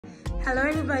Hello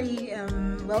everybody,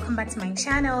 welcome back to my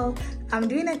channel. I'm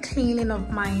doing a cleaning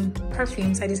of my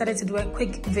perfumes. I decided to do a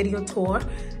quick video tour.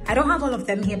 I don't have all of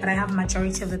them here, but I have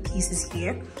majority of the pieces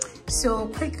here. So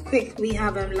quick, we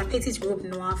have La Petite Robe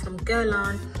Noire from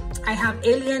Guerlain. I have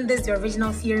Alien, this is the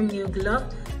original Thierry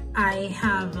Mugler. I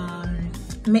have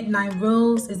Midnight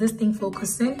Rose. Is this thing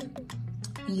focusing?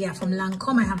 Yeah, from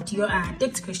Lancome. I have Dior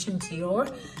Addict, Christian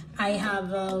Dior. I have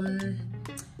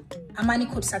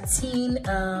Armani Code Satin,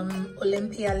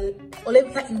 Olympia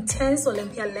Intense,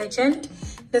 Olympia Legend.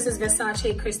 This is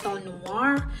Versace Crystal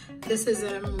Noir. This is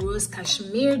Rose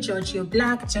Cashmere, Giorgio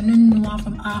Black, Genuine Noir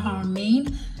from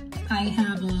Maine. I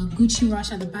have Gucci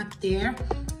Rush at the back there.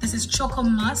 This is Choco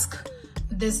Musk.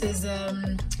 This is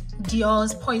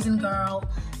Dior's Poison Girl,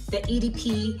 the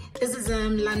EDP. This is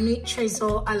La Nuit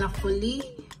Trésor à la Folie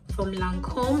from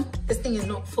Lancome. This thing is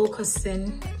not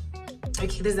focusing.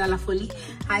 Okay, this is La Folie.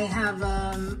 I have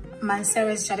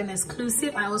Mancera's Jardin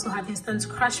exclusive. I also have Instant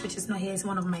Crush, which is not here, it's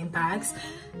one of my bags.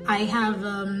 I have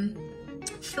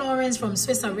Florence from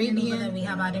Swiss Arabian. And we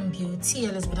have Arden Beauty,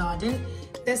 Elizabeth Arden.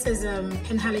 This is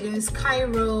Penhaligon's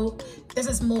Cairo. This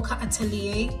is Mocha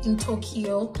Atelier in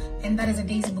Tokyo, and that is a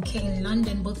Daisy Bouquet in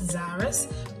London, both Zara's.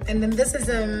 And then this is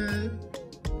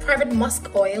Private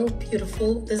Musk Oil,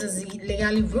 beautiful. This is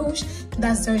Legali Rouge.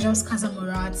 That's Sergio's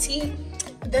Casamorati.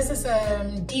 This is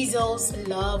Diesel's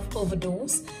Love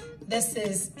Overdose. This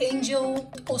is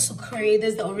Angel Osucre.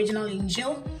 This is the original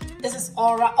Angel. This is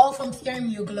Aura, all from Thierry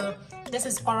Mugler. This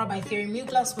is Aura by Thierry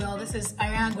Mugler as well. This is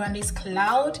Ariana Grande's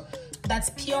Cloud.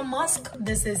 That's Pure Musk.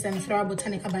 This is Flora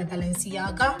Botanica by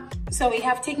Balenciaga. So we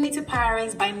have Take Me to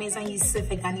Paris by Maison Youssef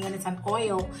Egani, and it's an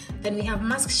oil. Then we have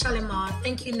Musk Shalimar.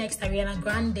 Thank You Next, Ariana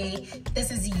Grande.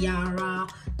 This is Yara.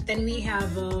 Then we have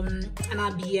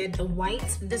Anabia, the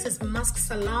white. This is Musk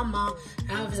Salama.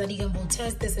 I have Zadig and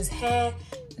Voltaire. This is Hair.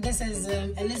 This is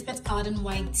Elizabeth Arden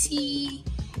White Tea.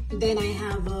 Then I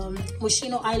have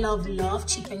Moschino I Love Love,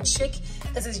 Cheap and Chic.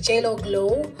 This is JLo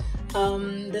Glow.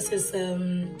 This is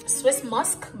Swiss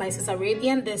Musk by Swiss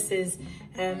Arabian. This is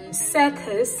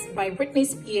Circus by Britney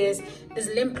Spears. This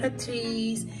is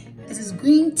L'Imperatrice. This is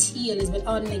Green Tea, Elizabeth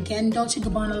Arden again. Dolce &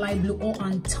 Gabbana Light Blue Eau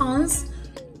Intense.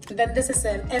 Then this is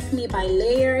F Me by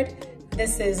Layered.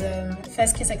 This is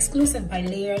First Kiss exclusive by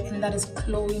Layered, and that is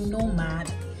Chloe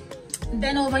Nomad.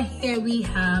 Then over here we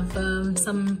have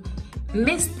some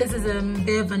mist. This is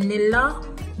Bare Vanilla.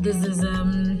 This is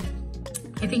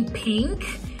I think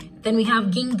Pink. Then we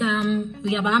have Gingham.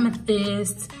 We have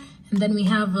Amethyst, and then we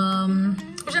have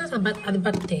which one is at the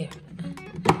back there?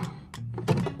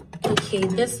 Okay,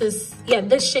 this is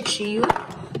this Shake You.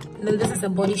 And then this is a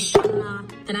Body Shimmer.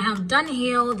 Then I have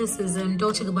Dunhill. This is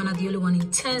Dolce & Gabbana, the only one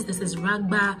intense. This is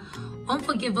Ragba,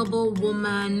 Unforgivable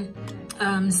Woman,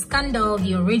 Scandal,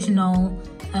 the original,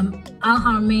 Al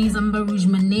Harmé, Zamba Rouge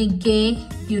Manege,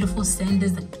 beautiful scent.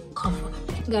 This is the cover.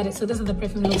 Got it. So this is the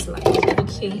perfume looks like.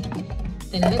 Okay.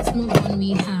 Then let's move on.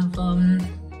 We have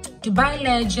Dubai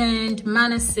Legend,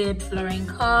 Manasip,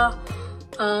 Florenca.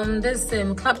 This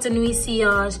Club de Nuit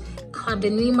Sillage, Club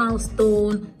de Nuit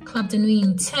Milestone, Club de Nuit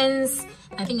Intense.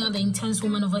 I think I have the Intense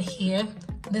Woman over here.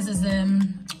 This is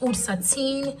Oud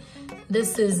Satin.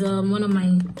 This is one of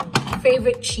my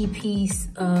favorite cheapies,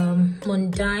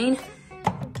 Mondine.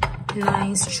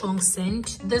 Nice strong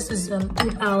scent. This is Oud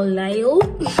Al Layo.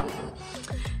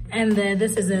 And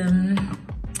this is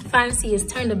Fancy. Is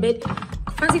turned a bit.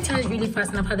 Fancy turns really fast,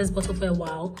 and I've had this bottle for a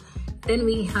while. Then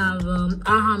we have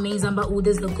Aha Zamba Oud,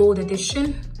 is the gold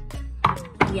edition.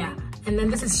 Yeah. And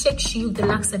then this is Shake You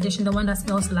Deluxe Edition, the one that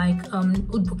smells like Oud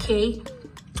Bouquet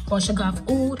or Sugar of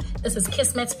Oud. This is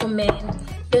Kismet for Men.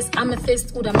 This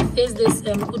Amethyst, Oud Amethyst. This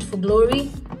Oud for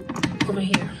Glory over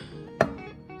here.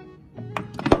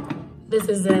 This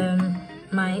is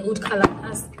my Oud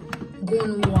Calapas Go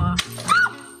Noir.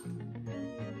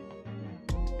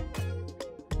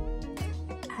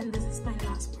 And this is my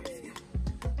last perfume.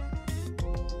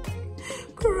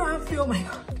 Carafe, oh my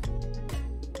god.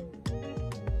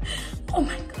 Oh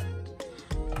my god.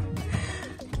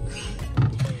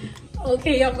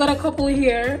 Okay, I've got a couple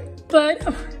here, but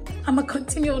I'm gonna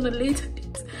continue on a later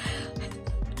date.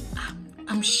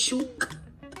 I'm shook.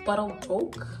 The bottle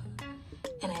broke,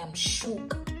 and I am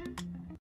shook.